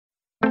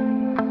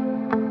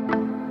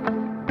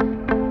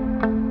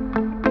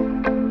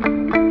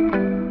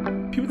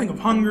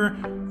hunger,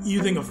 you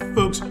think of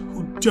folks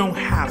who don't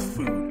have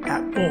food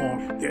at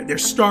all. They're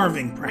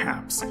starving,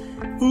 perhaps.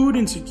 Food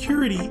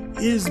insecurity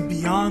is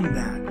beyond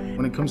that.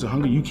 When it comes to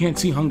hunger, you can't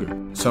see hunger.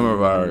 Some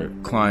of our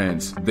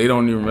clients, they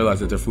don't even realize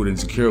that they're food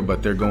insecure,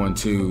 but they're going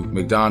to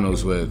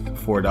McDonald's with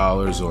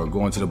 $4 or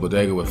going to the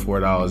bodega with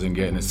 $4 and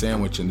getting a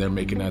sandwich, and they're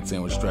making that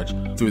sandwich stretch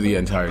through the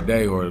entire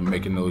day, or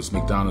making those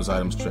McDonald's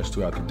items stretch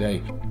throughout the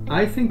day.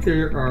 I think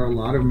there are a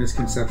lot of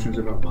misconceptions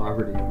about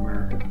poverty in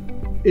America.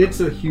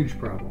 It's a huge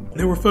problem.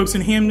 There were folks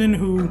in Hamden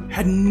who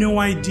had no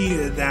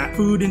idea that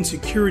food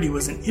insecurity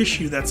was an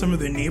issue that some of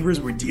their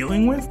neighbors were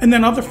dealing with. And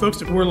then other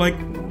folks were like,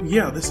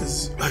 yeah, this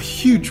is a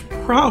huge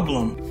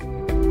problem.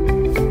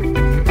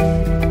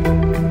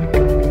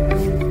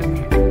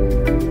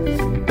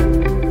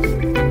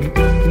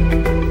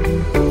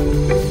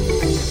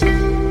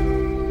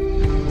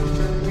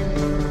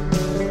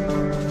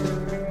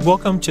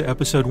 Welcome to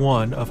Episode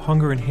 1 of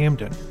Hunger in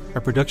Hamden,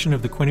 a production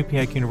of the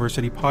Quinnipiac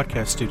University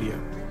Podcast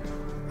Studio.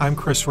 I'm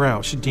Chris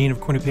Roush, Dean of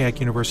Quinnipiac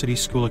University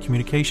School of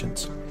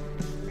Communications.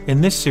 In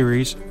this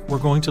series, we're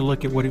going to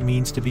look at what it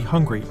means to be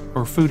hungry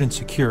or food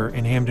insecure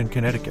in Hamden,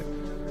 Connecticut,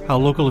 how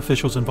local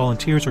officials and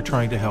volunteers are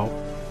trying to help,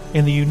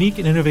 and the unique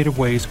and innovative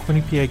ways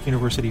Quinnipiac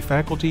University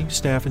faculty,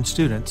 staff, and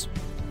students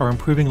are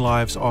improving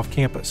lives off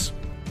campus.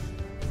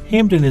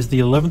 Hamden is the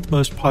 11th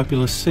most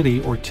populous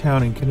city or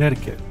town in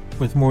Connecticut,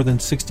 with more than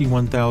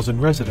 61,000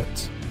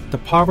 residents. The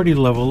poverty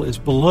level is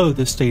below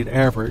the state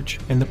average,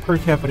 and the per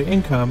capita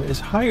income is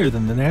higher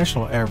than the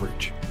national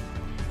average.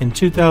 In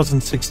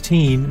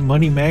 2016,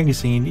 Money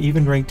Magazine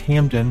even ranked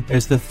Hamden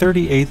as the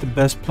 38th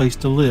best place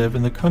to live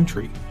in the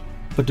country.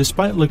 But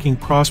despite looking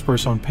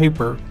prosperous on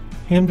paper,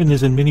 Hamden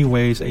is in many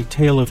ways a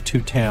tale of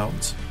two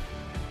towns.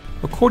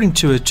 According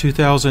to a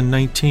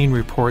 2019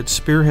 report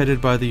spearheaded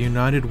by the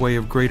United Way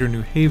of Greater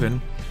New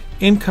Haven,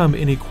 income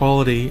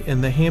inequality in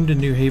the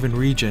Hamden-New Haven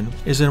region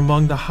is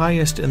among the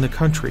highest in the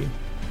country.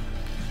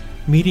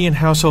 Median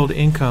household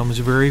incomes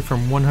vary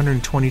from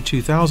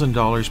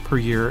 $122,000 per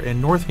year in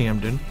North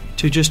Hamden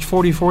to just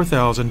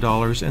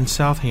 $44,000 in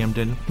South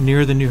Hamden,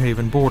 near the New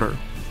Haven border.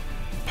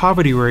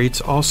 Poverty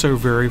rates also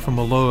vary from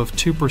a low of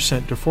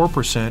 2% to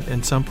 4%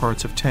 in some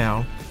parts of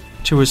town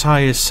to as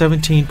high as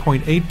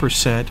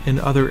 17.8% in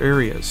other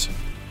areas.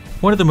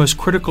 One of the most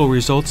critical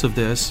results of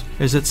this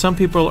is that some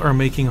people are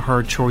making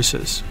hard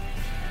choices.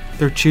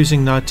 They're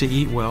choosing not to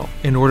eat well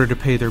in order to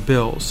pay their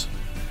bills.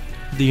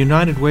 The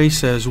United Way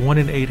says 1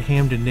 in 8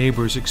 Hamden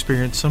neighbors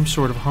experience some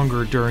sort of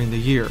hunger during the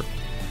year.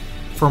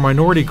 For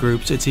minority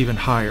groups, it's even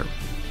higher.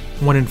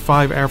 1 in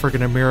 5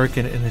 African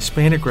American and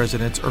Hispanic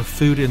residents are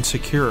food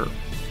insecure.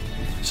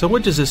 So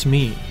what does this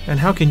mean,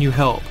 and how can you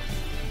help?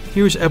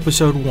 Here's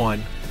Episode 1,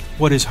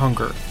 What is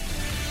Hunger?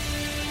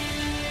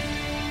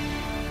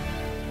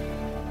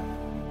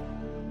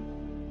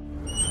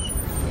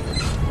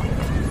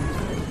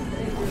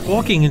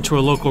 Walking into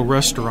a local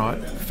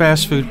restaurant,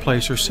 fast food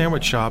place, or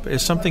sandwich shop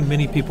is something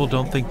many people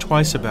don't think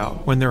twice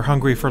about when they're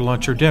hungry for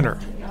lunch or dinner.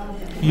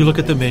 You look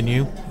at the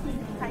menu,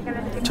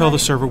 tell the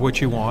server what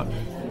you want,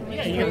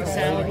 yeah, you get a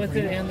salad with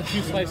it and the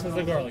 2 slices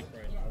of garlic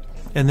bread,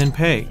 and then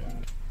pay.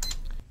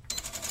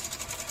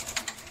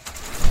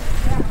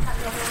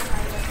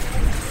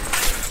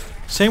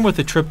 Same with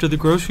the trip to the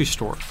grocery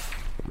store.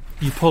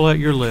 You pull out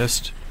your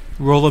list,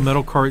 roll a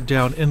metal cart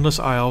down endless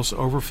aisles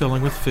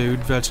overfilling with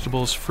food,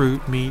 vegetables,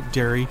 fruit, meat,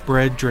 dairy,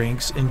 bread,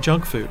 drinks, and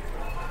junk food.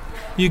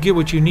 You get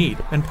what you need,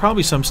 and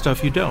probably some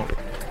stuff you don't.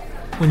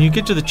 When you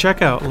get to the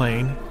checkout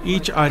lane,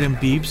 each item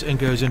beeps and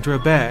goes into a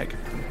bag.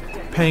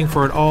 Paying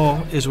for it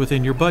all is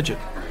within your budget.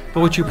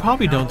 But what you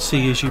probably don't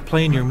see as you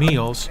plan your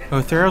meals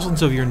are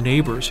thousands of your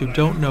neighbors who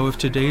don't know if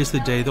today is the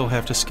day they'll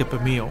have to skip a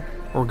meal,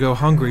 or go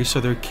hungry so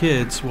their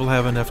kids will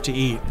have enough to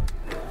eat.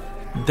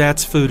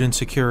 That's food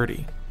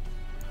insecurity.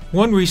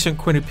 One recent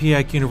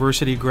Quinnipiac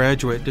University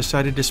graduate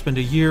decided to spend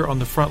a year on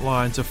the front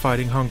lines of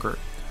fighting hunger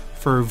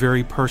for a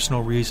very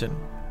personal reason.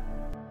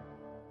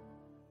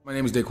 My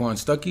name is Daquan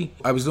Stuckey.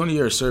 I was doing a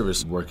year of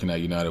service working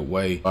at United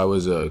Way. I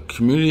was a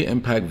community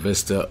impact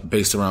vista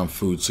based around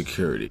food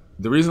security.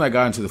 The reason I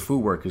got into the food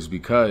work is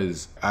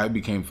because I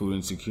became food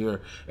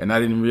insecure, and I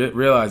didn't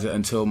realize it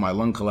until my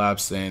lung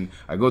collapsed, and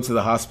I go to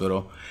the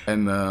hospital,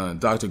 and the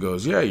doctor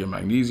goes, yeah, your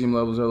magnesium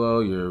levels are low,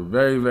 you're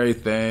very, very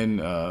thin,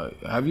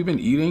 have you been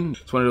eating?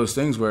 It's one of those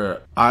things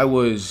where I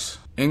was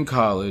in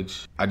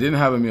college. I didn't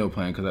have a meal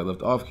plan because I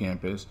lived off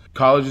campus.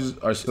 Colleges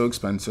are so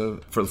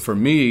expensive. For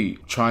me,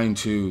 trying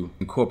to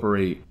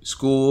incorporate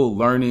school,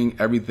 learning,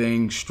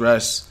 everything,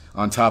 stress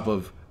on top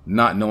of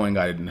not knowing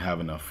I didn't have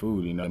enough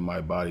food,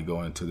 my body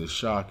going into this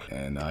shock.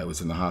 And I was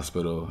in the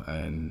hospital,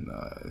 and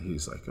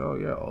he's like, oh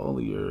yeah,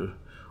 all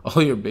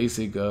your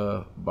basic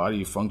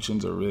body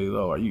functions are really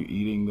low. Are you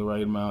eating the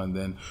right amount? And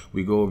then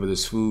we go over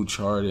this food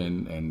chart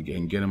and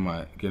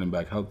getting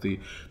back healthy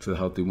to the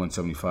healthy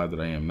 175 that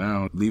I am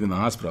now. Leaving the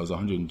hospital, I was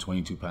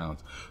 122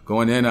 pounds.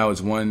 Going in, I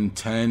was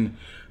 110.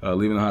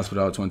 Leaving the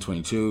hospital, I was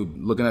 122.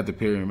 Looking at the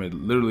pyramid,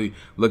 literally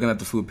looking at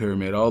the food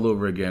pyramid all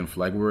over again,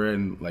 like we're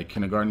in like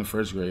kindergarten and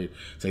first grade.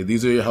 Say,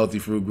 these are your healthy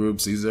food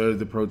groups. These are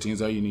the proteins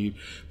that you need,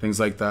 things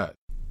like that.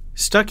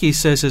 Stuckey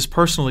says his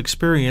personal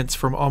experience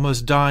from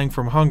almost dying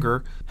from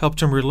hunger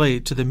helped him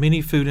relate to the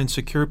many food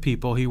insecure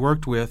people he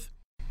worked with.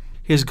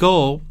 His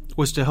goal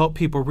was to help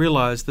people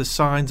realize the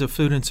signs of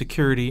food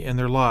insecurity in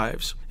their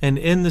lives and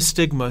end the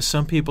stigma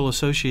some people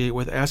associate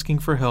with asking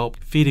for help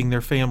feeding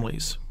their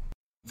families.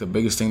 The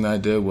biggest thing that I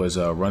did was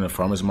run a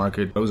farmer's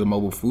market. It was a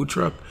mobile food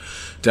truck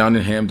down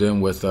in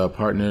Hamden with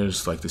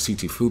partners like the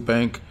CT Food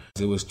Bank.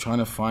 It was trying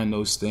to find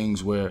those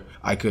things where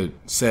I could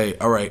say,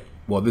 all right,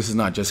 well, this is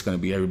not just going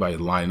to be everybody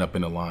lining up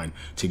in a line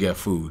to get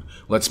food.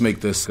 Let's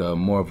make this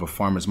more of a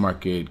farmer's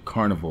market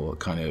carnival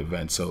kind of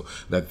event so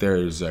that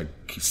there's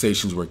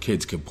stations where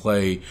kids can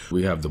play.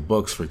 We have the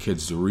books for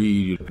kids to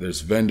read.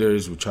 There's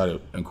vendors. We try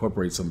to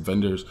incorporate some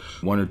vendors,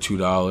 $1 or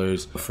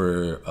 $2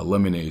 for a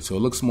lemonade. So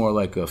it looks more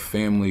like a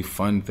family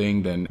fun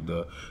thing than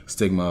the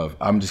stigma of,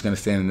 I'm just going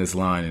to stand in this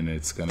line and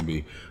it's going to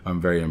be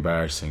very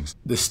embarrassing.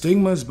 The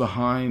stigmas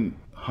behind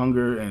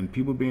hunger and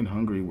people being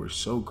hungry were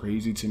so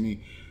crazy to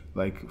me.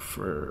 I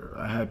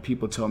had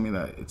people tell me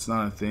that it's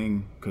not a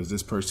thing because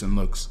this person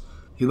looks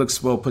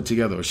well put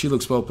together or she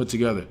looks well put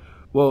together.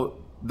 Well,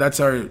 that's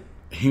our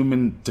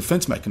human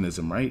defense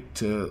mechanism, right?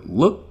 To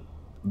look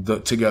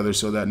together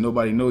so that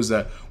nobody knows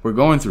that we're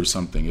going through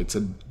something. It's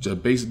a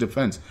basic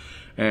defense.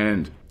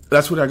 And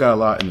that's what I got a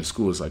lot in the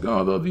school. It's like,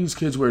 oh, these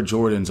kids wear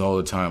Jordans all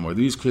the time or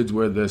these kids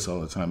wear this all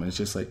the time. And it's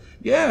just like,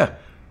 yeah,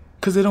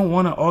 because they don't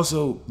want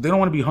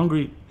to be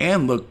hungry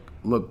and look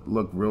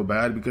real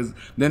bad because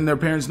then their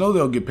parents know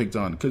they'll get picked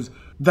on because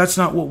that's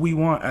not what we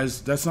want.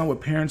 That's not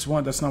what parents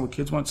want. That's not what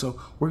kids want. So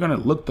we're going to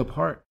look the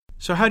part.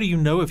 So how do you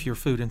know if you're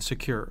food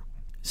insecure?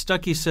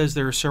 Stuckey says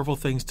there are several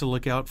things to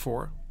look out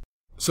for.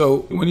 So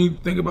when you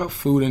think about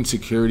food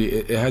insecurity,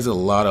 it has a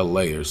lot of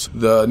layers.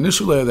 The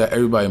initial layer that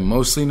everybody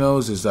mostly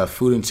knows is that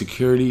food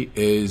insecurity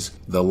is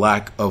the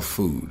lack of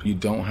food. You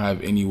don't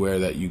have anywhere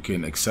that you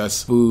can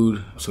access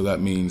food. So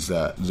that means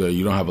that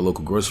you don't have a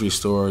local grocery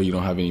store. You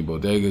don't have any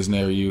bodegas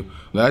near you.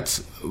 That's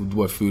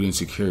what food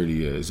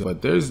insecurity is.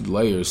 But there's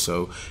layers.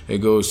 So it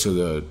goes to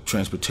the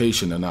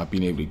transportation and not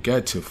being able to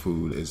get to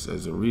food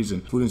as a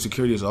reason. Food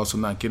insecurity is also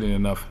not getting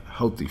enough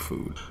healthy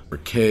food. For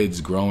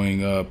kids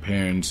growing up,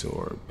 parents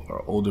or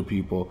older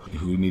people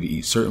who need to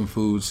eat certain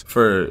foods.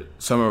 For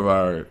some of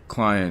our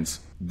clients,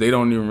 they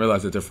don't even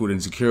realize that they're food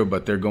insecure,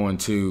 but they're going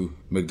to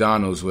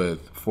McDonald's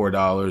with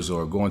 $4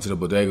 or going to the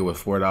bodega with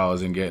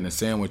 $4 and getting a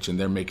sandwich, and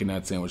they're making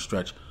that sandwich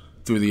stretch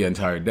through the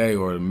entire day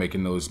or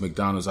making those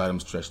McDonald's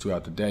items stretch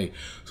throughout the day.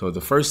 So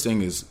the first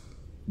thing is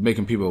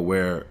making people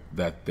aware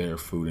that they're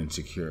food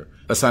insecure.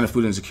 A sign of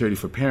food insecurity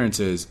for parents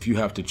is if you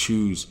have to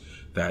choose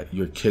that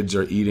your kids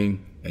are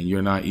eating and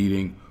you're not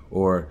eating,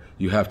 or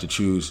you have to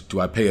choose, do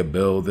I pay a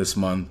bill this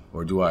month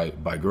or do I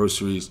buy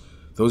groceries?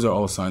 Those are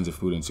all signs of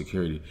food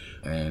insecurity.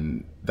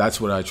 And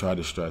that's what I try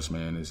to stress,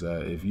 man, is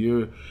that if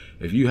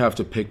you have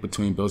to pick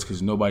between bills,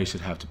 because nobody should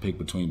have to pick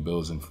between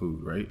bills and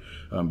food, right?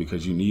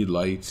 Because you need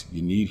lights,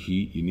 you need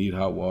heat, you need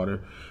hot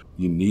water,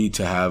 you need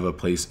to have a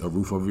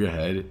roof over your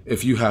head.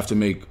 If you have to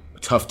make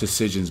tough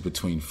decisions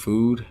between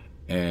food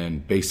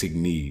and basic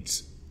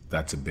needs,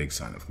 that's a big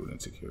sign of food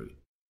insecurity.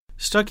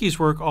 Stuckey's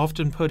work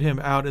often put him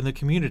out in the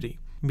community,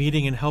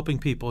 meeting and helping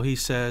people he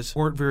says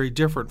weren't very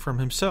different from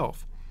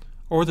himself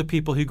or the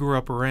people he grew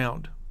up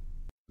around.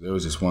 There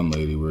was this one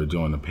lady, we were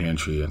doing a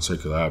pantry on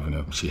Circular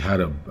Avenue. She had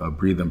a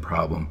breathing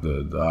problem,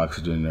 the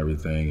oxygen and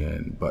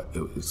everything, but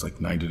it's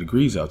like 90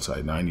 degrees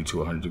outside, 90 to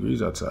 100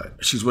 degrees outside.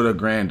 She's with her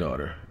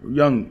granddaughter,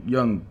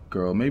 young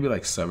girl, maybe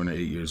like 7 or 8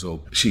 years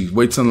old. She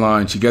waits in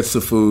line, she gets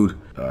the food.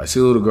 I see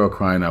a little girl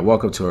crying. I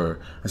walk up to her.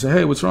 I say,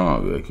 hey, what's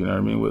wrong? Like, you know what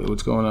I mean?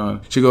 What's going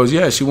on? She goes,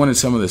 yeah, she wanted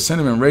some of the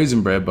cinnamon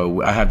raisin bread,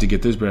 but I have to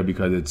get this bread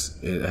because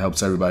it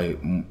helps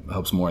everybody,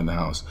 helps more in the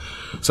house.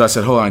 So I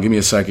said, hold on, give me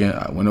a second.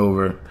 I went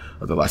over.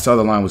 I saw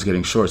the line was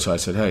getting short, so I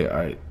said, hey, all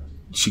right,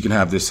 she can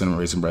have this cinnamon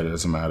raisin bread. It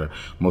doesn't matter.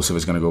 Most of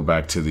it's going to go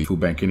back to the food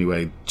bank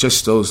anyway.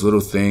 Just those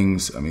little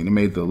things. I mean, it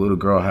made the little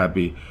girl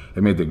happy.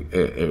 It made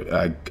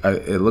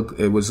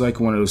it was like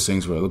one of those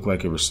things where it looked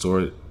like it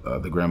restored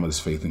the grandmother's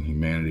faith in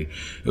humanity.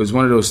 It was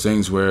one of those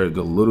things where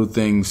the little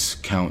things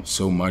count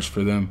so much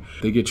for them.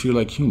 They get treated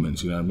like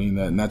humans, you know what I mean?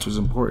 And that's what's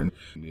important.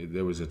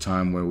 There was a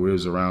time where we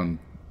was around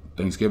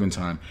Thanksgiving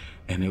time,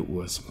 and it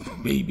was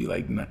maybe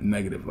like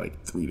negative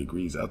like 3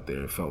 degrees out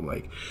there. It felt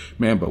like,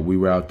 man, but we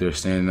were out there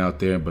standing out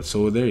there, but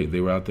so were they.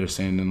 They were out there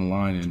standing in the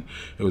line, and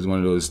it was one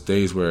of those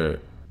days where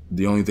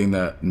the only thing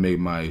that made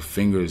my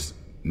fingers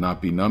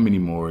not be numb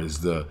anymore is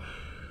the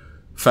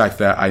fact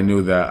that I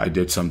knew that I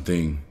did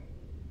something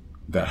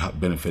that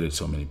benefited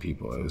so many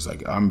people. It was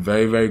like, I'm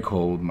very, very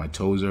cold. My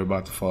toes are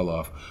about to fall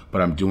off,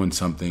 but I'm doing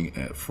something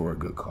for a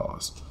good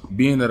cause.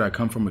 Being that I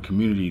come from a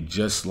community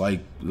just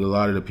like a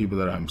lot of the people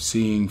that I'm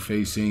seeing,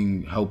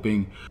 facing,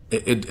 helping,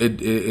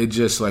 it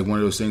just like one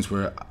of those things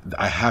where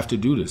I have to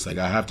do this. Like,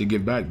 I have to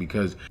give back,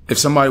 because if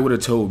somebody would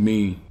have told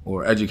me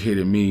or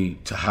educated me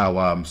to how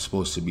I'm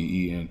supposed to be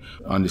eating,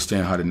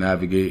 understand how to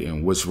navigate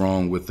and what's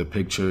wrong with the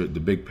picture, the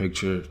big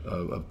picture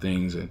of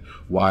things, and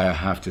why I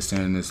have to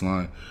stand in this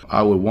line.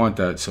 I would want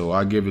that, so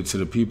I give it to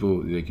the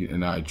people,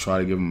 and I try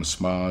to give them a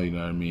smile, you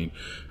know what I mean?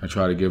 I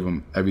try to give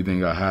them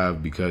everything I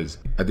have, because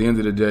at the end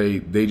of the day,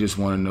 they just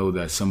want to know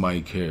that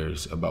somebody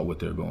cares about what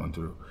they're going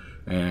through.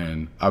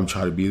 And I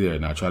try to be there,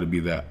 and I try to be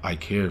that I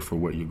care for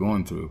what you're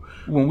going through.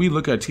 When we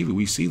look at TV,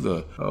 we see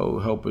the,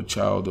 help a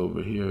child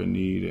over here in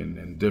need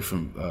in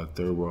different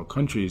third world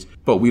countries,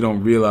 but we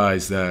don't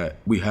realize that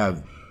we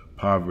have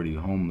poverty,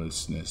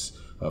 homelessness,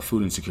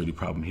 food insecurity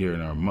problem here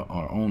in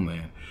our own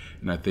land.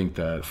 And I think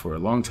that for a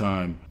long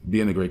time,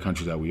 being the great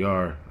country that we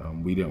are,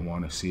 we didn't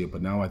want to see it.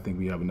 But now I think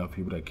we have enough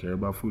people that care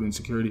about food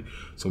insecurity,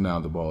 so now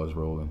the ball is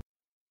rolling.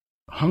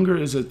 Hunger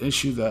is an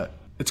issue that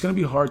it's going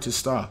to be hard to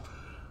stop.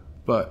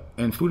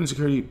 And food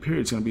insecurity,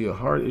 period, is going to be a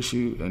hard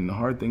issue and a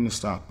hard thing to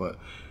stop. But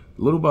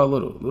little by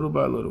little,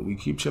 we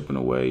keep chipping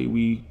away.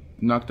 We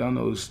knock down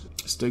those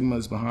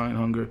stigmas behind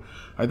hunger.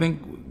 I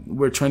think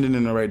we're trending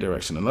in the right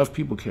direction. Enough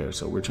people care,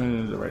 so we're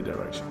trending in the right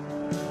direction.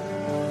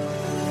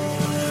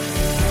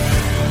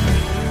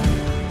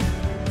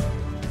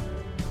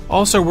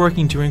 Also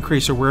working to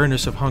increase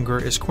awareness of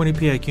hunger is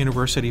Quinnipiac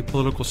University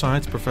political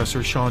science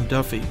professor Sean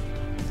Duffy.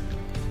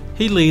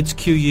 He leads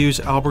QU's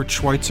Albert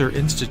Schweitzer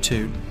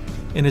Institute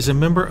and is a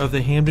member of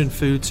the Hampden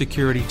Food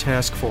Security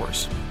Task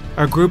Force,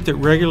 a group that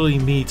regularly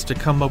meets to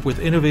come up with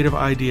innovative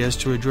ideas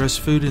to address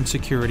food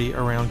insecurity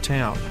around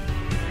town.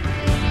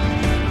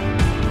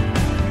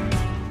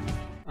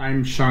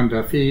 I'm Sean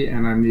Duffy,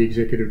 and I'm the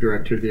Executive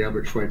Director of the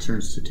Albert Schweitzer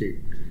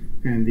Institute.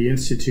 And the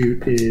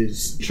Institute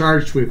is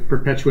charged with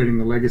perpetuating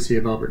the legacy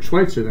of Albert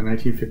Schweitzer, the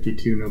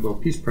 1952 Nobel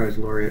Peace Prize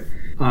laureate,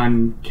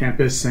 on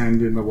campus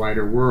and in the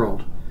wider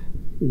world.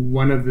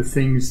 One of the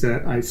things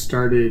that I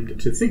started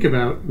to think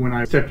about when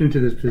I stepped into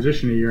this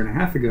position a year and a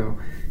half ago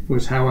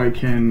was how I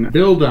can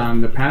build on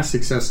the past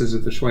successes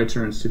of the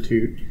Schweitzer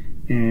Institute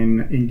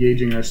in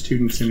engaging our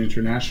students in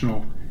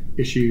international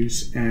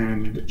issues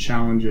and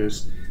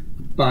challenges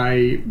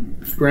by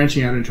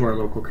branching out into our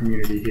local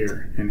community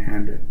here in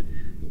Hampden.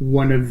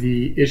 One of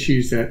the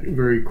issues that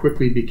very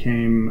quickly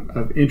became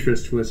of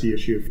interest was the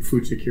issue of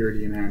food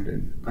security in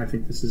Hampden. I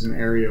think this is an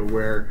area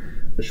where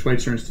the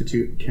Schweitzer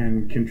Institute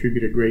can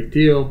contribute a great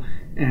deal,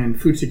 and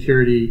food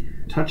security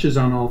touches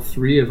on all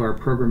three of our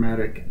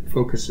programmatic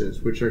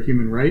focuses, which are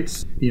human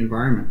rights, the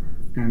environment,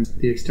 and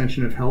the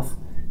extension of health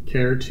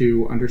care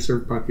to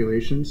underserved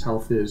populations.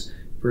 Health is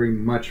very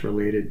much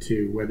related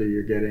to whether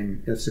you're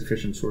getting a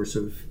sufficient source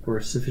of or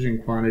a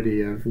sufficient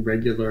quantity of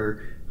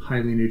regular,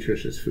 highly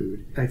nutritious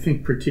food. I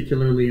think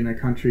particularly in a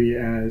country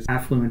as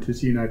affluent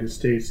as the United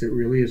States, it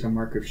really is a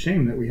mark of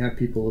shame that we have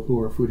people who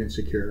are food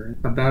insecure.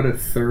 About a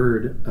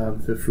third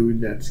of the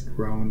food that's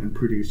grown and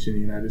produced in the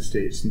United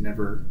States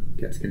never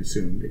gets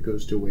consumed. It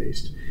goes to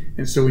waste.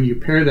 And so when you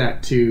pair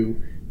that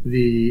to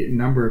the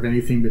number of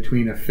anything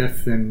between a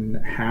fifth and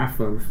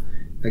half of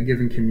a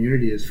given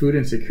community is food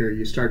insecure,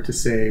 you start to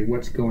say,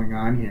 what's going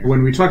on here?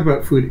 When we talk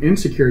about food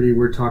insecurity,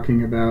 we're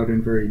talking about,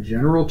 in very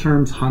general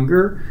terms,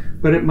 hunger,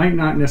 but it might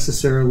not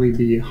necessarily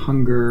be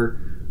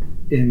hunger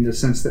in the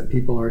sense that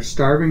people are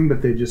starving,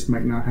 but they just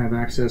might not have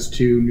access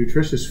to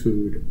nutritious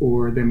food,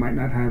 or they might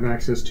not have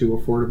access to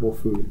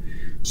affordable food.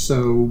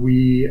 So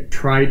we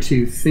try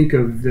to think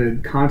of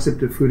the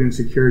concept of food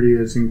insecurity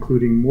as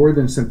including more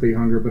than simply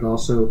hunger, but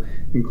also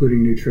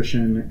including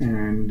nutrition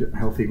and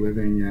healthy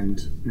living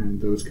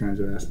and those kinds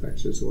of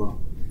aspects as well.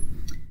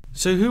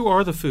 So who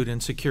are the food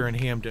insecure in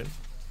Hampden?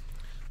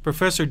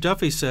 Professor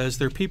Duffy says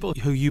they're people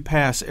who you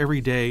pass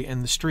every day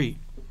in the street.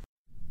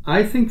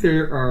 I think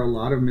there are a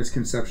lot of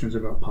misconceptions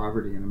about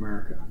poverty in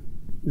America,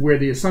 where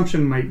the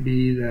assumption might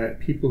be that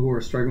people who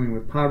are struggling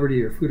with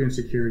poverty or food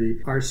insecurity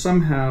are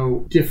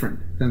somehow different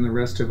than the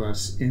rest of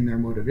us in their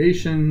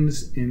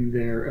motivations, in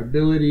their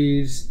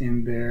abilities,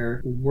 in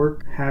their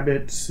work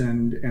habits,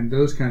 and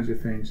those kinds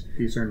of things.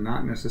 These are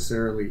not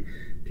necessarily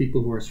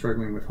people who are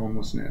struggling with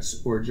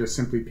homelessness or just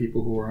simply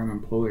people who are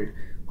unemployed.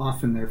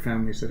 Often they're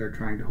families that are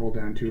trying to hold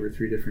down 2 or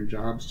 3 different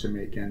jobs to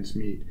make ends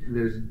meet.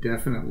 There's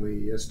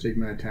definitely a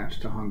stigma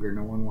attached to hunger.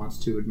 No one wants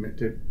to admit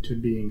to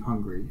being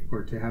hungry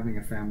or to having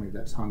a family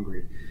that's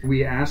hungry.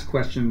 We ask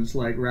questions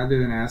like, rather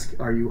than ask,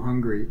 are you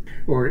hungry?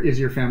 Or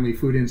is your family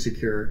food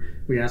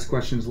insecure? We ask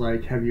questions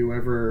like, have you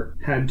ever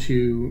had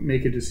to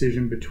make a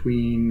decision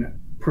between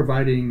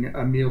providing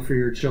a meal for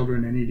your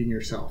children and eating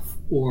yourself?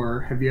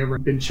 Or have you ever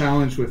been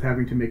challenged with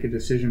having to make a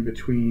decision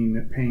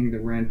between paying the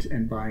rent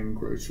and buying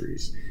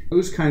groceries?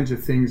 Those kinds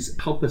of things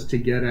help us to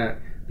get at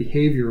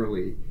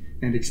behaviorally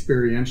and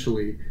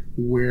experientially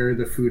where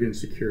the food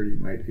insecurity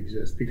might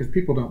exist, because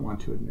people don't want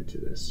to admit to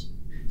this.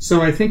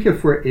 So I think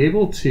if we're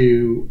able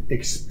to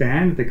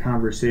expand the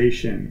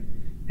conversation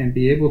and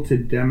be able to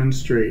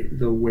demonstrate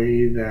the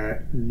way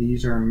that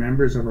these are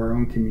members of our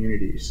own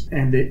communities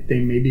and that they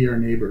may be our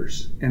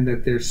neighbors, and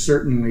that there's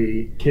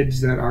certainly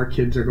kids that our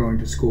kids are going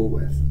to school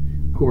with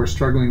who are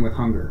struggling with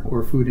hunger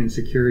or food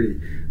insecurity,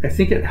 I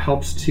think it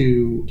helps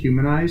to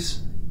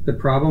humanize the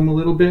problem a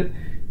little bit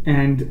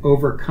and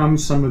overcome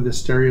some of the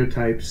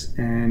stereotypes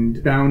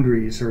and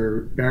boundaries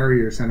or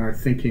barriers in our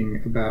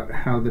thinking about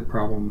how the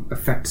problem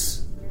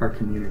affects our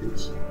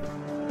communities.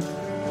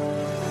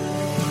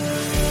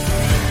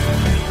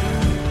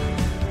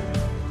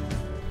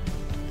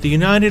 The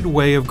United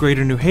Way of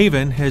Greater New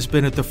Haven has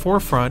been at the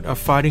forefront of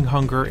fighting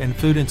hunger and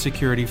food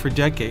insecurity for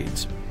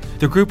decades.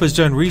 The group has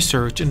done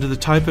research into the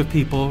type of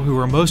people who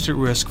are most at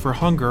risk for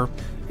hunger,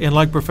 and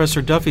like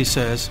Professor Duffy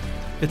says,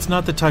 it's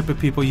not the type of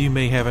people you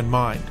may have in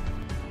mind.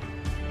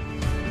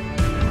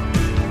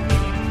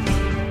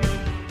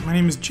 My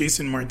name is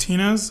Jason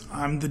Martinez.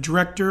 I'm the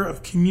Director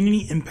of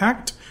Community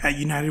Impact at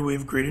United Way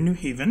of Greater New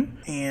Haven.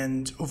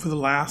 And over the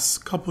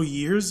last couple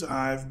years,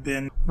 I've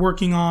been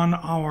working on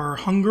our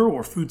hunger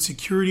or food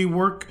security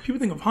work. People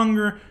think of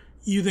hunger,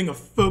 you think of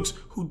folks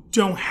who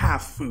don't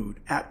have food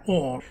at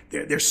all.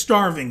 They're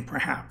starving,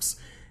 perhaps.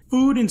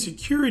 Food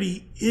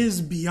insecurity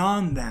is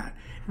beyond that,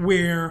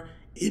 where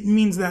it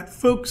means that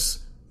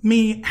folks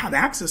may have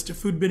access to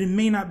food, but it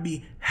may not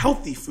be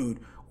healthy food,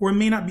 or it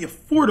may not be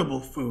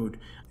affordable food.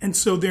 And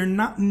so they're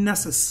not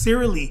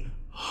necessarily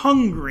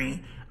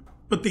hungry,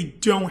 but they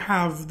don't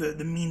have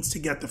the means to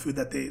get the food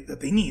that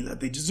they need, that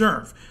they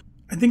deserve.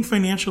 I think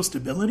financial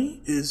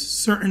stability is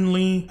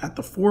certainly at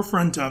the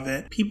forefront of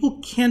it.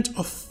 People can't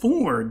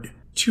afford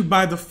to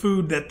buy the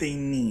food that they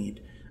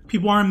need.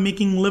 People aren't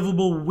making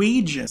livable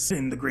wages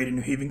in the Greater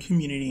New Haven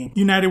community.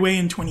 United Way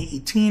in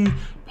 2018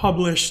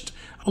 published,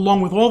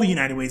 along with all the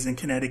United Ways in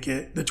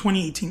Connecticut, the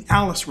 2018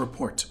 ALICE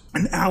report.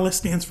 And ALICE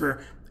stands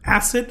for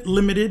Asset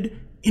Limited,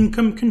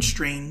 Income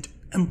Constrained,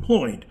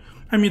 Employed.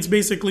 I mean, it's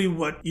basically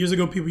what years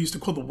ago people used to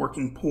call the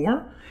working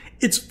poor.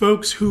 It's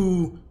folks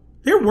who,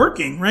 they're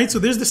working, right? So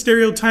there's the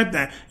stereotype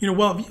that,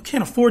 well, if you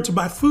can't afford to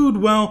buy food,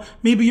 well,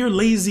 maybe you're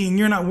lazy and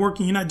you're not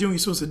working, you're not doing what you're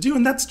supposed to do.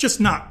 And that's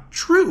just not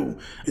true.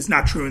 It's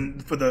not true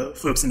for the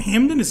folks in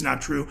Hamden. It's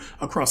not true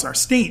across our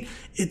state.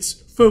 It's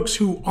folks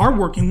who are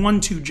working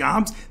 1-2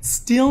 jobs,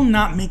 still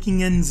not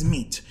making ends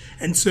meet.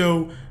 And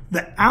so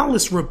the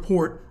ALICE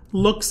report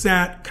looks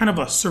at kind of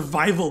a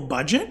survival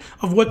budget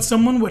of what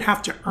someone would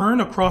have to earn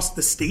across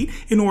the state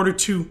in order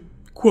to,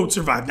 quote,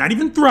 survive. Not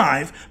even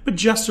thrive, but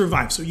just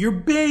survive. So your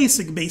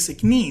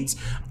basic needs.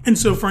 And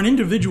so for an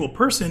individual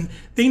person,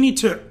 they need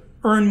to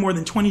earn more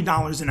than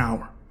 $20 an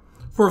hour.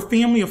 For a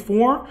family of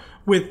 4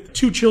 with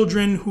 2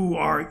 children who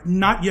are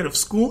not yet of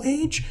school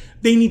age,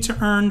 they need to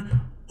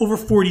earn over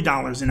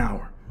 $40 an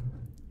hour.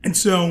 And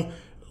so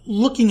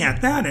looking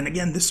at that, and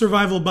again, the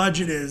survival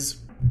budget is,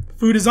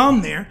 food is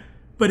on there,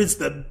 but it's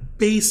the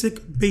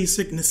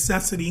basic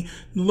necessity,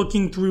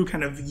 looking through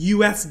kind of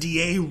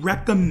USDA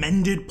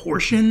recommended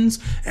portions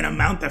and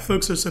amount that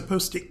folks are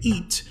supposed to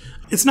eat.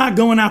 It's not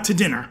going out to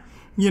dinner,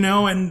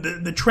 and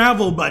the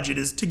travel budget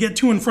is to get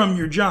to and from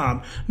your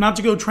job, not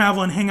to go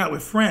travel and hang out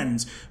with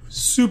friends.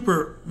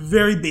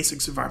 Very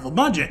basic survival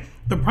budget.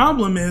 The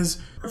problem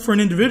is, for an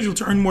individual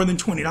to earn more than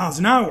 $20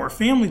 an hour, or a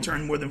family to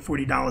earn more than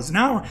 $40 an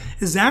hour,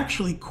 is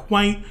actually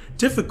quite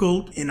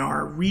difficult in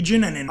our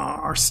region and in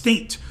our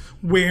state,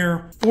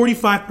 where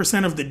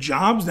 45% of the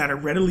jobs that are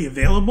readily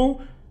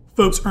available,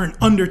 folks earn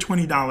under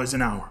 $20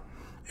 an hour.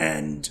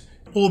 And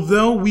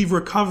although we've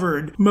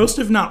recovered most,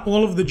 if not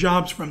all, of the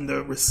jobs from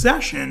the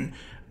recession,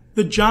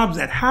 the jobs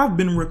that have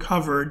been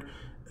recovered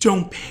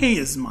don't pay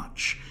as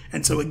much.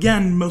 And so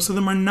again, most of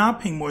them are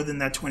not paying more than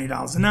that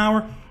 $20 an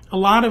hour. A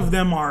lot of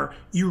them are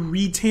your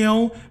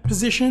retail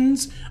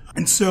positions.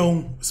 And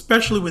so,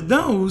 especially with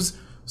those,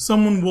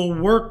 someone will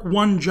work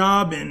one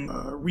job in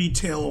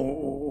retail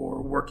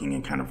or working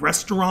in kind of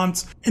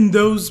restaurants. And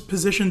those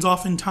positions,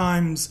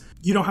 oftentimes,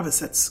 you don't have a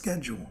set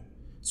schedule.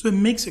 So it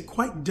makes it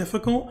quite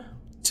difficult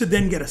to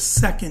then get a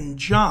second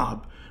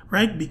job,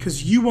 right?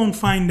 Because you won't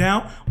find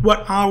out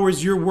what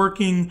hours you're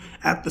working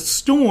at the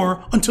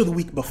store until the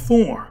week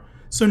before.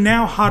 So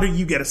now how do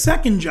you get a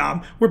second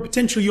job where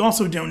potentially you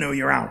also don't know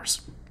your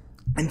hours?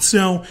 And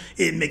so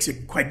it makes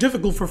it quite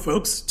difficult for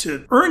folks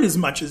to earn as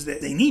much as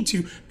they need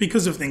to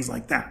because of things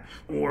like that.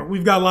 Or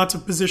we've got lots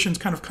of positions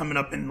kind of coming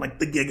up in like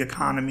the gig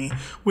economy,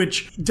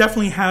 which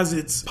definitely has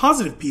its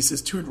positive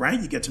pieces to it,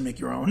 right? You get to make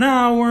your own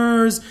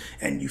hours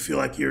and you feel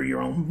like you're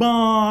your own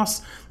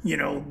boss,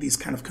 these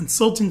kind of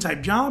consultant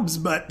type jobs,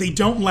 but they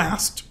don't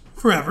last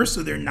forever.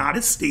 So they're not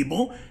as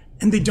stable.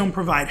 And they don't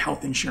provide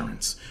health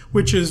insurance,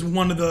 which is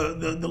one of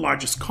the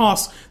largest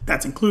costs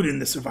that's included in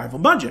the survival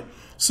budget.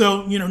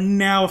 So,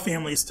 now a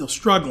family is still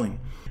struggling.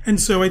 And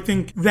so I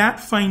think that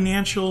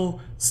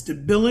financial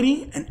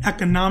stability and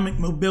economic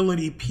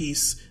mobility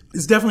piece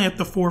is definitely at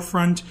the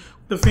forefront.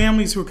 The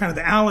families who are kind of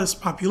the ALICE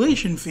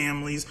population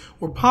families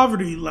or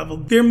poverty level,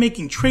 they're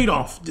making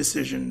trade-off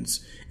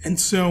decisions. And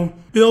so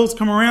bills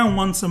come around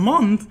once a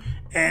month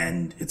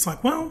and it's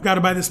like, well, got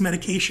to buy this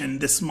medication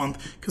this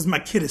month because my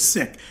kid is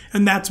sick.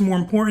 And that's more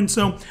important.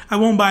 So I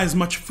won't buy as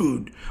much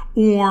food.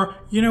 Or,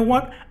 you know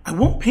what? I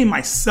won't pay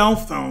my cell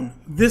phone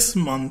this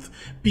month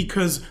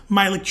because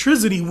my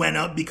electricity went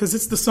up because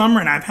it's the summer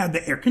and I've had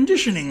the air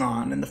conditioning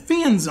on and the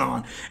fans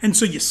on. And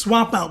so you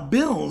swap out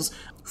bills.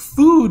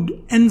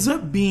 Food ends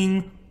up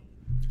being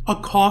a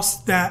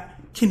cost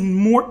that can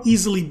more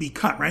easily be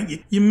cut,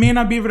 right? You may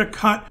not be able to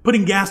cut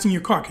putting gas in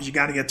your car because you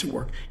got to get to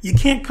work. You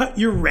can't cut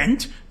your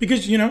rent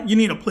because, you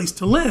need a place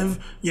to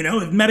live.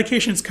 If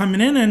medication's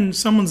coming in and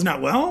someone's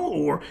not well,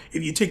 or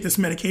if you take this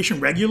medication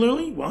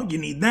regularly, well, you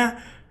need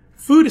that.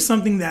 Food is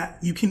something that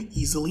you can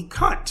easily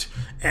cut.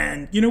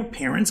 And,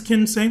 parents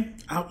can say,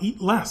 I'll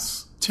eat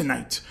less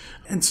tonight.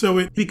 And so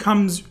it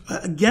becomes,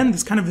 again,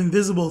 this kind of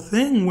invisible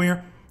thing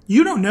where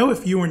you don't know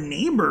if your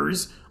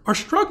neighbors are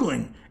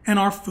struggling and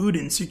are food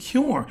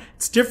insecure.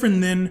 It's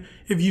different than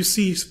if you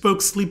see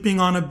folks sleeping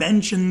on a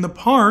bench in the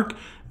park.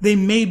 They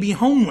may be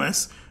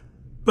homeless,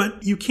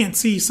 but you can't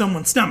see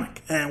someone's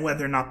stomach and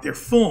whether or not they're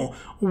full,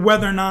 or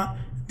whether or not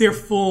they're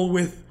full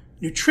with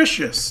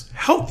nutritious,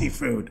 healthy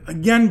food,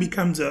 again,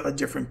 becomes a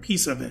different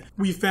piece of it.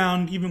 We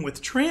found even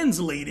with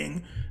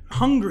translating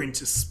hunger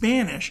into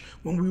Spanish,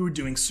 when we were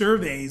doing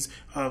surveys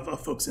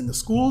of folks in the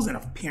schools and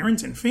of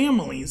parents and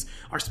families,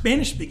 our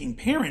Spanish-speaking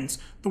parents,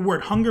 the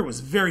word hunger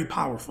was very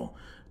powerful.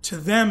 To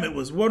them, it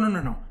was, well,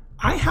 no.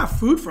 I have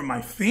food for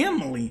my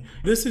family.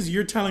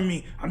 You're telling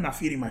me I'm not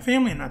feeding my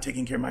family, I'm not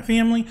taking care of my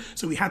family.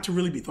 So we had to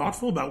really be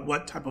thoughtful about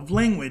what type of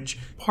language.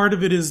 Part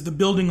of it is the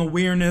building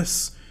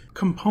awareness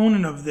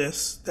component of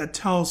this that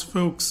tells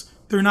folks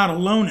they're not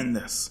alone in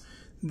this,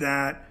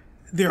 that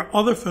there are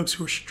other folks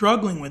who are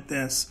struggling with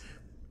this,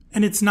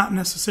 and it's not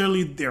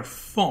necessarily their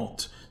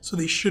fault. So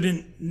they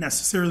shouldn't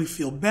necessarily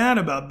feel bad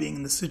about being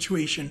in the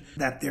situation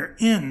that they're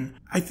in.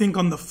 I think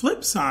on the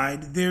flip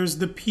side, there's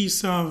the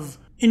piece of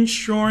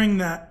ensuring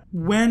that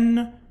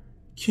when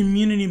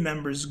community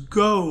members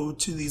go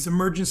to these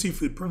emergency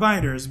food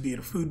providers, be it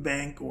a food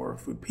bank or a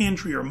food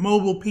pantry or a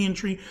mobile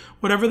pantry,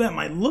 whatever that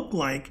might look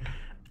like,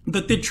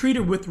 that they're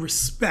treated with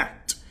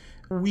respect.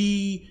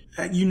 We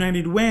at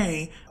United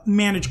Way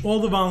manage all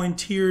the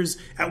volunteers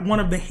at one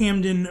of the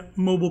Hamden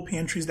mobile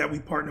pantries that we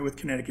partner with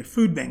Connecticut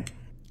Food Bank.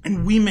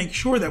 And we make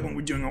sure that when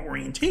we're doing our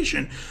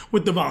orientation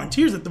with the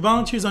volunteers, that the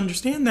volunteers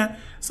understand that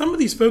some of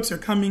these folks are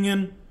coming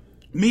in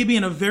maybe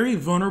in a very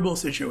vulnerable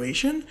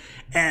situation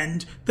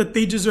and that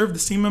they deserve the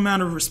same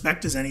amount of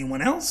respect as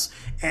anyone else.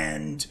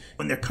 And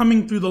when they're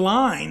coming through the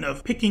line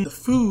of picking the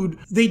food,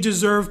 they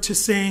deserve to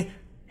say,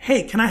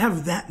 hey, can I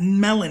have that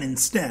melon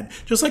instead?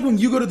 Just like when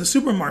you go to the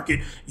supermarket,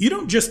 you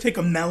don't just take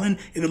a melon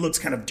if it looks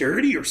kind of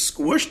dirty or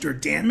squished or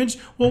damaged.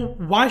 Well,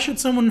 why should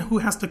someone who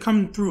has to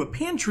come through a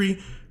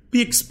pantry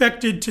be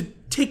expected to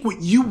take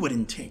what you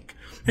wouldn't take?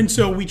 And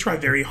so we try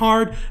very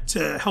hard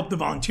to help the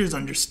volunteers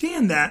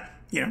understand that,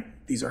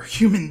 these are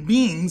human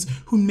beings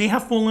who may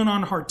have fallen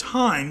on hard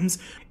times.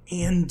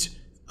 And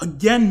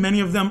again, many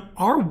of them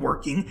are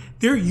working.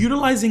 They're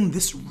utilizing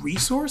this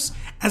resource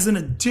as an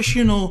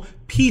additional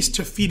piece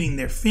to feeding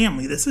their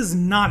family. This is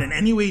not in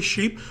any way,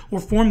 shape,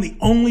 or form the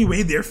only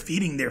way they're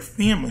feeding their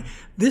family.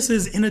 This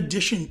is in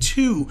addition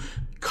to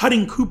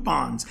cutting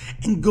coupons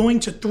and going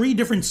to 3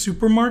 different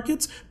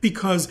supermarkets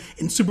because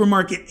in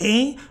supermarket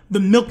A, the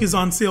milk is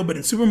on sale, but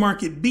in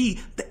supermarket B,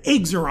 the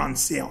eggs are on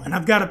sale. And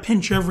I've got to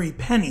pinch every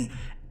penny.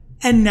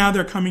 And now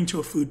they're coming to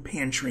a food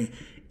pantry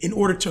in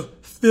order to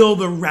fill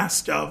the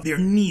rest of their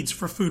needs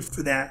for food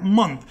for that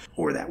month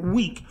or that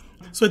week.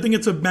 So I think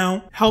it's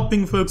about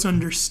helping folks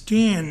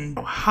understand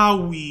how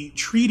we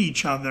treat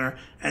each other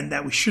and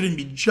that we shouldn't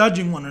be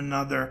judging one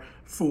another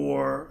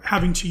for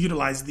having to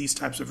utilize these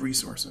types of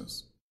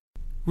resources.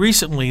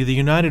 Recently, the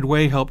United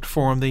Way helped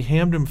form the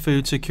Hamden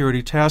Food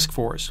Security Task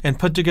Force and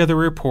put together a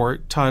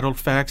report titled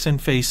Facts and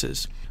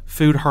Faces,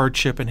 Food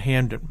Hardship in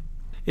Hamden.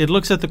 It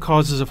looks at the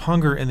causes of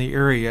hunger in the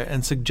area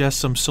and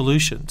suggests some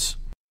solutions.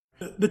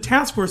 The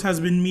task force has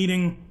been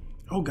meeting,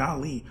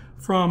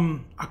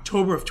 from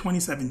October of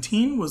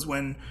 2017 was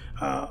when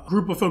a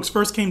group of folks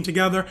first came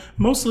together,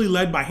 mostly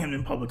led by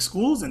Hamden Public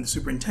Schools and the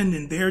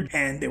superintendent there.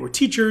 And there were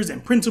teachers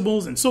and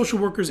principals and social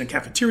workers and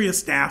cafeteria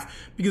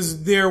staff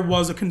because there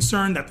was a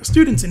concern that the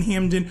students in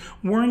Hamden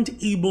weren't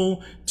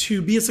able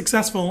to be as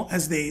successful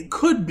as they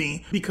could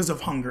be because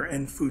of hunger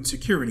and food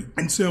security.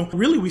 And so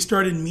really we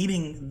started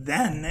meeting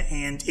then,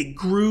 and it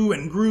grew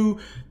and grew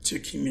to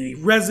community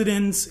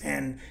residents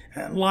and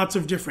lots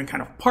of different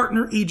kind of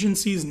partner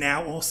agencies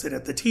now all sit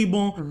at the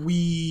table.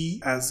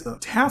 We, as a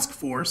task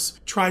force,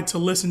 tried to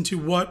listen to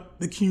what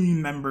the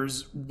community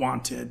members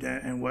wanted.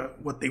 And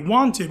what they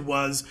wanted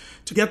was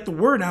to get the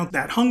word out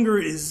that hunger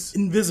is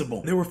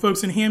invisible. There were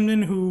folks in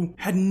Hamden who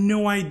had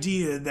no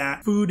idea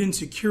that food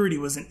insecurity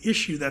was an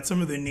issue that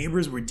some of their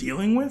neighbors were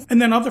dealing with. And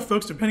then other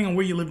folks, depending on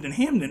where you lived in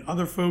Hamden,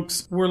 other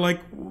folks were like,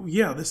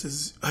 yeah, this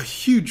is a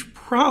huge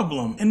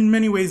problem. And in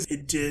many ways,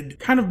 it did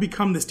kind of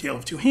become this tale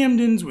of two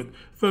Hamdens, with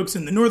folks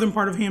in the northern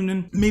part of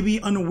Hamden maybe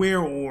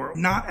unaware or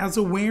not as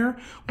aware,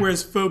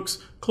 whereas folks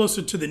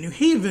closer to the New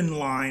Haven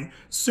line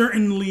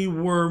certainly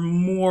were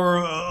more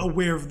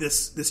aware of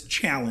this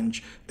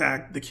challenge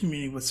that the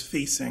community was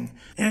facing.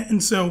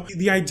 And so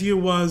the idea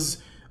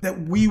was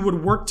that we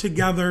would work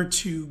together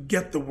to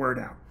get the word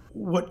out.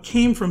 What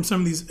came from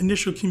some of these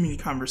initial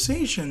community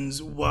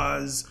conversations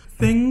was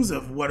things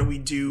of what do we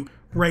do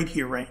right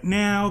here, right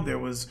now. There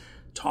was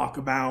talk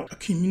about a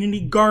community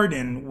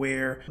garden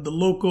where the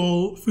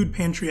local food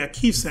pantry at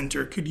Keith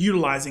Center could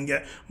utilize and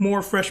get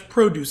more fresh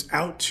produce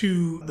out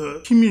to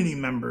the community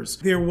members.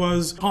 There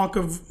was talk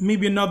of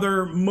maybe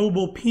another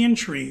mobile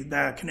pantry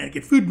that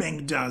Connecticut Food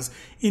Bank does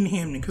in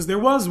Hampden, because there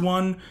was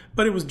one,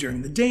 but it was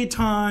during the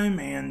daytime,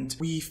 and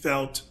we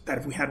felt that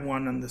if we had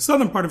one on the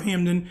southern part of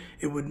Hampden,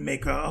 it would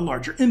make a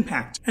larger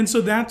impact. And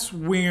so that's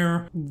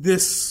where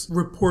this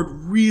report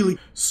really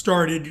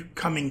started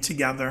coming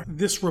together.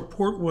 This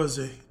report was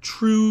a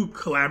true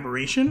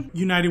collaboration.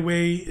 United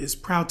Way is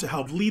proud to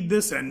help lead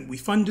this, and we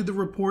funded the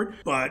report,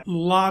 but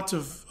lots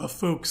of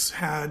folks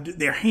had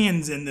their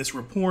hands in this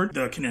report.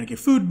 The Connecticut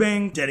Food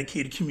Bank,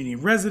 dedicated community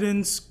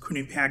residents,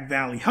 Quinnipiac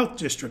Valley Health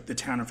District, the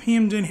town of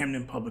Hampden,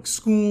 Hampden Public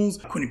Schools,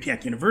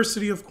 Quinnipiac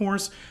University, of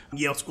course,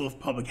 Yale School of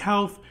Public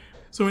Health.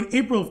 So in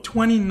April of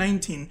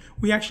 2019,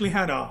 we actually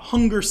had a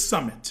hunger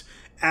summit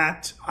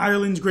at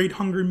Ireland's Great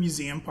Hunger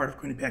Museum, part of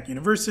Quinnipiac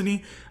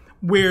University,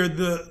 where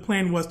the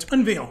plan was to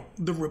unveil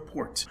the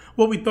report.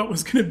 What we thought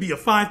was going to be a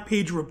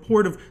 5-page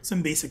report of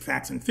some basic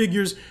facts and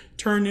figures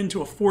turned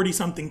into a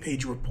 40-something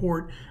page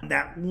report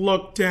that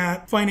looked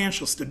at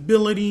financial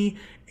stability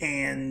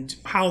and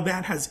how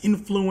that has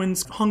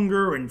influenced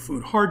hunger and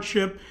food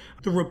hardship.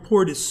 The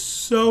report is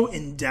so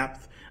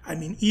in-depth. I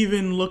mean,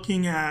 even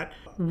looking at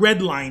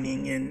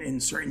redlining in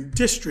certain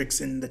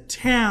districts in the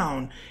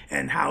town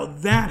and how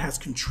that has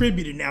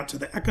contributed now to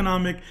the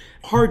economic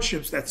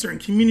hardships that certain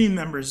community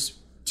members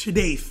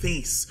today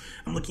face.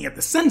 I'm looking at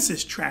the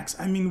census tracts.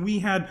 I mean, we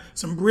had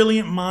some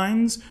brilliant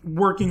minds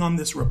working on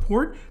this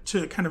report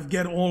to kind of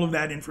get all of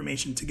that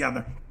information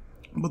together.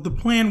 But the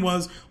plan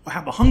was we'll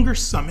have a hunger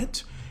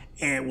summit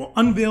and we'll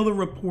unveil the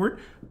report,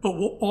 but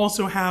we'll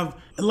also have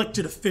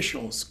elected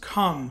officials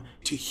come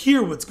to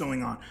hear what's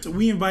going on. So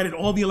we invited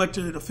all the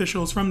elected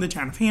officials from the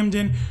town of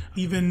Hampden,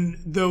 even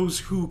those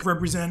who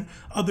represent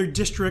other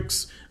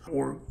districts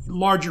or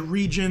larger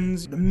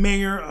regions. The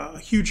mayor, a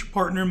huge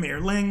partner, Mayor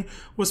Lang,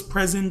 was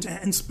present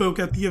and spoke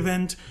at the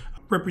event.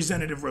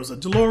 Representative Rosa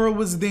DeLauro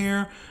was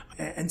there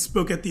and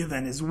spoke at the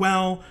event as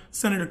well.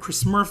 Senator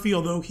Chris Murphy,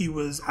 although he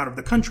was out of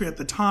the country at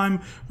the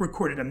time,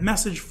 recorded a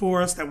message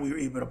for us that we were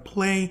able to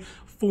play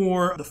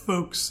for the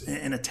folks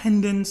in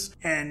attendance.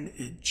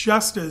 And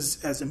just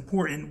as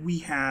important, we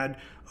had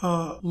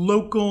a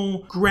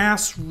local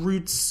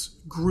grassroots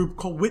group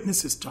called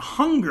Witnesses to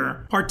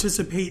Hunger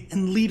participate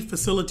and lead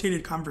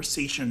facilitated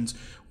conversations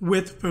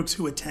with folks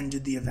who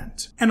attended the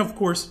event. And of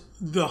course,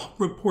 the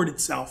report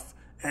itself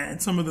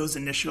and some of those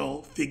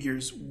initial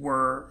figures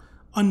were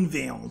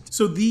unveiled.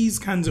 So these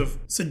kinds of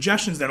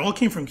suggestions that all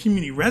came from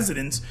community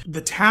residents, the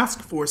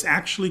task force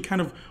actually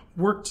kind of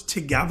worked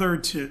together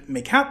to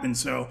make happen.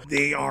 So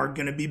they are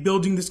going to be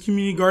building this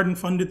community garden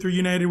funded through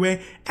United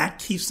Way at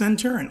Keith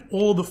Center, and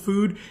all the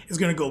food is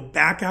going to go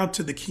back out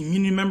to the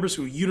community members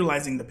who are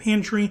utilizing the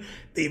pantry.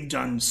 They've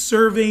done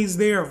surveys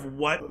there of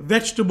what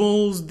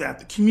vegetables that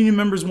the community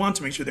members want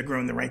to make sure they're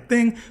growing the right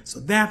thing. So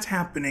that's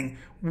happening.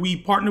 We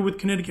partnered with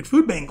Connecticut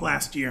Food Bank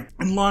last year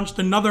and launched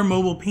another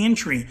mobile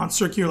pantry on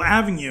Circular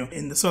Avenue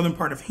in the southern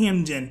part of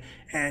Hampden.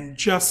 And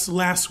just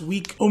last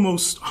week,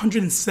 almost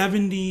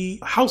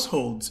 170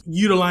 households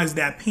utilized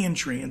that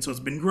pantry. And so it's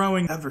been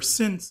growing ever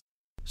since.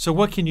 So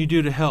what can you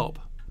do to help?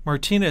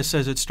 Martinez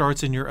says it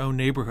starts in your own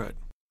neighborhood.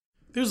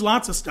 There's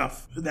lots of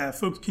stuff that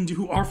folks can do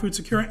who are food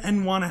secure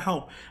and want to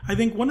help. I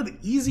think one of the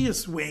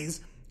easiest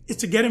ways is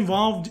to get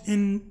involved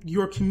in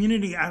your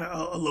community at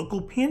a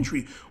local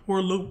pantry or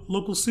a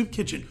local soup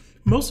kitchen.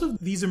 Most of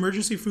these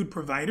emergency food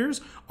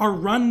providers are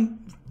run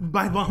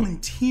by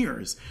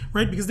volunteers,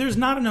 right? Because there's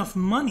not enough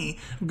money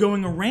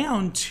going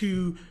around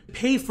to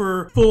pay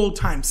for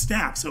full-time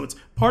staff. So it's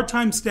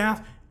part-time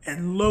staff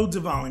and loads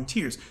of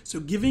volunteers.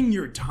 So giving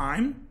your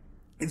time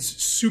is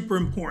super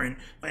important.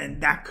 And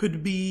that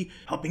could be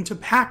helping to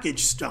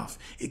package stuff.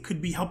 It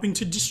could be helping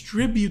to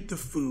distribute the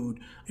food.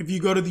 If you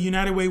go to the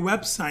United Way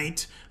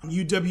website,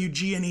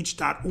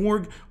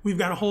 uwgnh.org, we've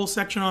got a whole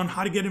section on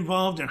how to get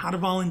involved and how to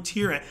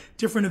volunteer at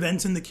different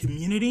events in the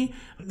community.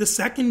 The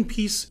second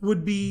piece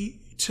would be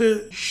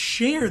to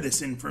share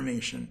this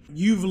information.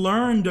 You've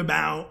learned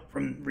about,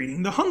 from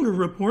reading the Hunger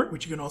Report,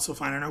 which you can also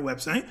find on our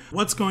website,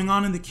 what's going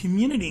on in the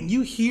community. And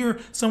you hear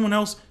someone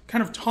else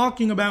kind of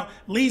talking about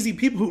lazy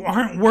people who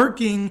aren't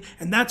working,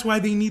 and that's why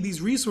they need these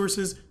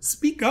resources.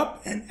 Speak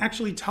up and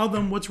actually tell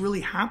them what's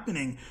really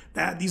happening,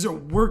 that these are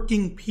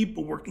working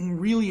people working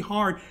really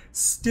hard,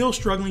 still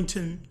struggling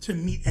to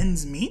meet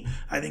ends meet.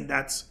 I think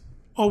that's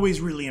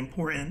always really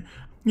important.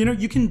 You know,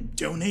 you can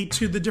donate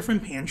to the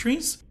different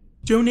pantries.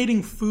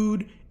 Donating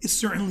food is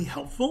certainly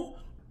helpful,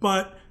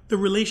 but the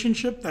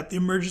relationship that the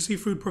emergency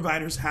food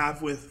providers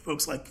have with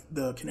folks like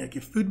the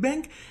Connecticut Food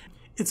Bank,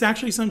 it's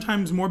actually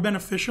sometimes more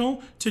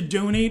beneficial to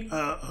donate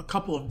a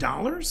couple of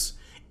dollars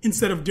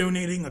instead of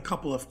donating a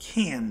couple of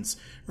cans,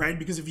 right?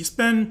 Because if you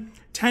spend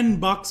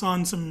 $10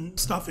 on some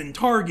stuff in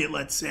Target,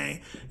 let's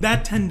say,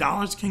 that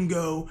 $10 can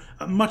go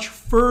much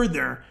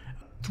further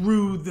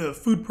through the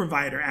food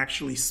provider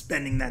actually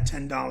spending that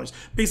 $10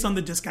 based on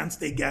the discounts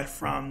they get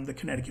from the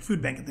Connecticut Food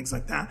Bank and things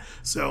like that.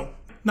 So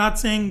Not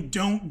saying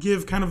don't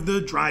give kind of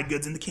the dry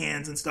goods and the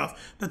cans and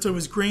stuff. That's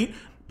always great.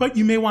 But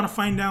you may want to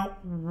find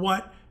out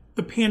what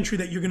the pantry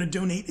that you're going to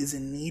donate is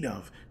in need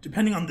of.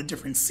 Depending on the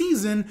different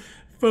season,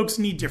 folks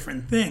need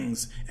different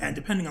things. And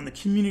depending on the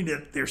community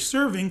that they're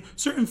serving,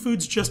 certain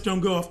foods just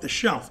don't go off the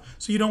shelf.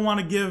 So you don't want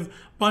to give a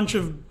bunch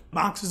of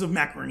boxes of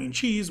macaroni and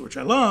cheese, which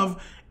I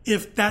love,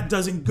 if that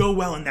doesn't go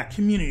well in that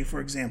community, for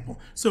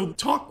example. So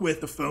talk with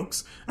the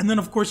folks. And then,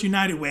 of course,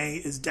 United Way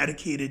is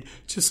dedicated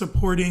to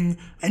supporting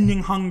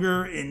ending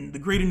hunger in the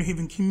greater New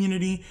Haven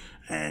community.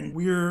 And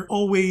we're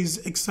always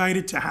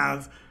excited to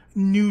have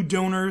new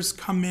donors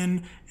come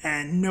in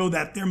and know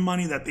that their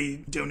money that they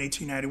donate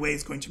to United Way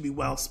is going to be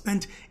well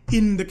spent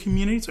in the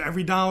community. So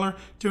every dollar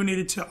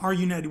donated to our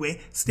United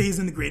Way stays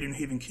in the greater New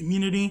Haven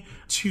community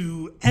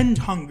to end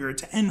hunger,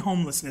 to end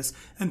homelessness,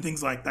 and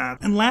things like that.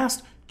 And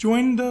last,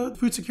 join the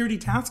Food Security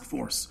Task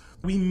Force.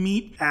 We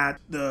meet at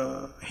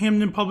the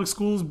Hamden Public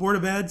Schools Board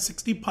of Ed,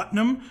 60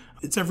 Putnam.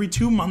 It's every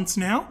 2 months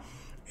now.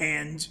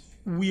 And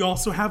we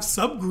also have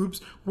subgroups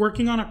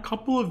working on a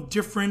couple of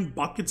different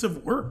buckets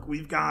of work.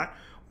 We've got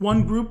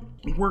one group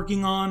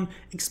working on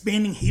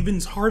expanding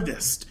Haven's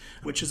Harvest,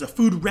 which is a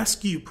food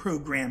rescue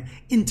program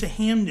into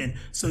Hamden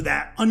so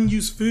that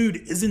unused food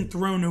isn't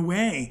thrown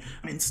away.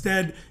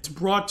 Instead, it's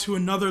brought to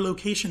another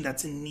location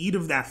that's in need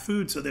of that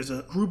food. So there's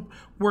a group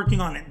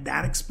working on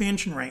that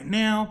expansion right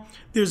now.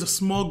 There's a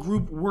small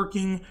group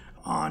working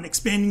on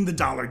expanding the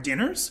dollar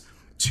dinners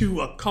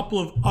to a couple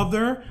of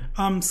other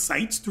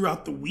sites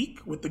throughout the week,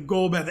 with the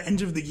goal by the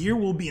end of the year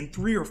we'll be in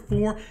 3 or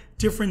 4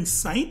 different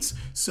sites.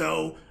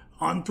 So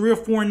on 3 or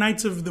 4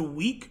 nights of the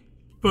week,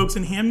 folks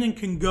in Hamden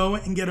can go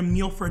and get a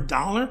meal for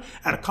 $1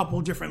 at a couple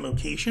of different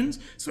locations.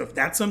 So if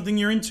that's something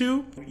you're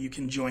into, you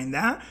can join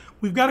that.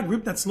 We've got a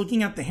group that's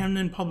looking at the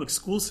Hamden public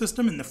school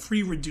system and the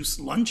free reduced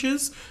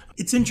lunches.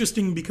 It's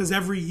interesting because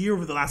every year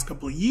over the last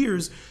couple of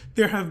years,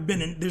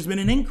 there's been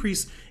an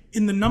increase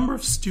in the number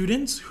of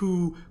students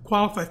who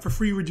qualify for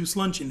free reduced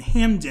lunch in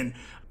Hamden,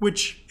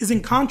 which is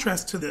in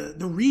contrast to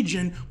the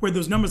region where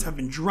those numbers have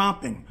been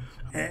dropping.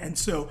 And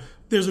so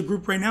there's a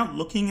group right now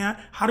looking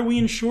at how do we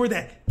ensure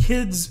that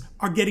kids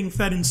are getting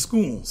fed in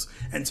schools.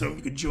 And so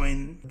you could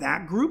join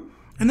that group.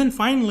 And then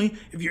finally,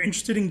 if you're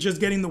interested in just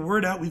getting the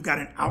word out, we've got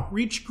an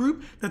outreach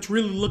group that's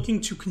really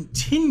looking to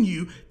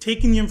continue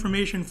taking the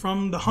information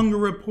from the Hunger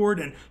Report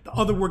and the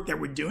other work that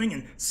we're doing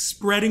and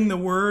spreading the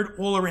word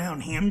all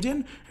around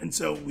Hamden. And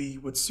so we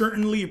would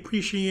certainly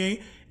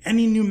appreciate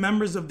any new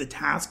members of the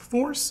task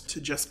force to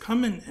just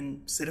come in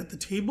and sit at the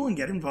table and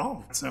get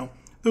involved. So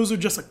those are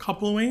just a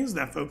couple of ways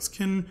that folks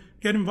can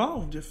get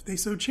involved if they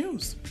so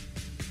choose.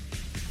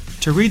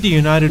 To read the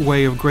United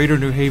Way of Greater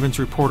New Haven's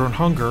report on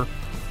hunger,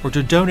 or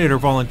to donate or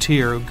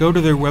volunteer, go to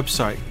their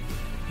website,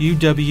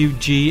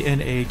 uwgnh.org.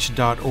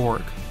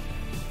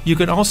 You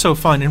can also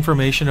find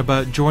information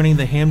about joining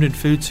the Hamden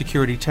Food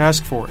Security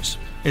Task Force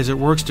as it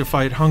works to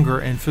fight hunger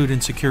and food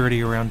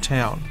insecurity around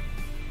town.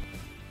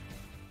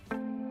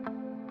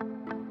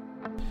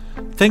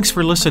 Thanks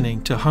for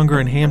listening to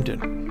Hunger in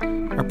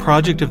Hamden, a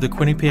project of the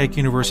Quinnipiac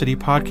University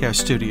Podcast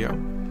Studio.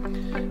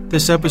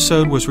 This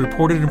episode was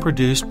reported and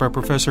produced by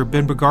Professor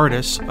Ben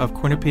Bogardus of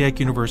Quinnipiac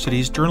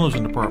University's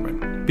Journalism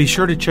Department. Be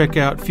sure to check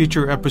out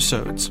future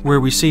episodes where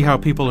we see how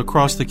people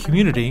across the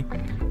community,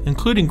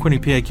 including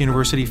Quinnipiac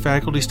University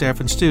faculty, staff,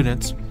 and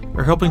students,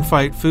 are helping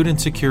fight food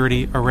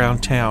insecurity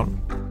around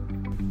town.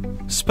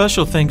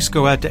 Special thanks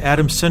go out to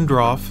Adam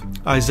Sindroff,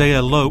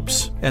 Isaiah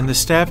Lopes, and the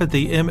staff at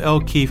the M. L.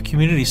 Keefe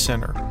Community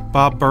Center,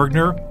 Bob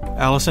Bergner,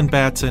 Allison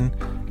Batson,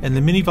 and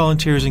the many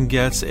volunteers and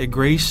guests at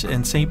Grace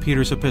and St.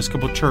 Peter's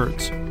Episcopal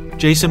Church.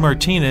 Jason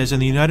Martinez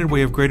and the United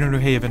Way of Greater New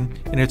Haven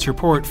in its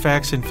report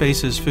Facts and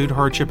Faces Food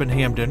Hardship in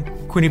Hamden,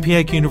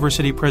 Quinnipiac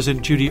University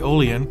President Judy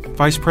Olian,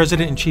 Vice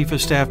President and Chief of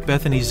Staff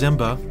Bethany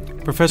Zimba,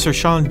 Professor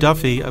Sean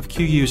Duffy of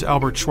QU's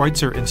Albert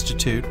Schweitzer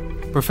Institute,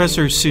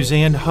 Professors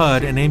Suzanne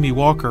Hudd and Amy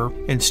Walker,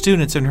 and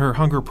students in her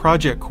Hunger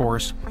Project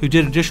course who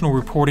did additional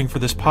reporting for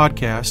this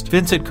podcast,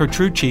 Vincent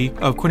Cartrucci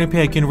of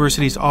Quinnipiac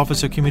University's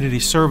Office of Community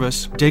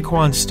Service,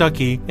 Daquan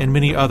Stuckey, and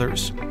many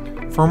others.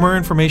 For more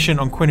information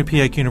on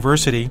Quinnipiac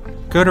University,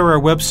 go to our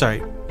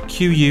website,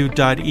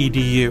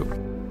 qu.edu.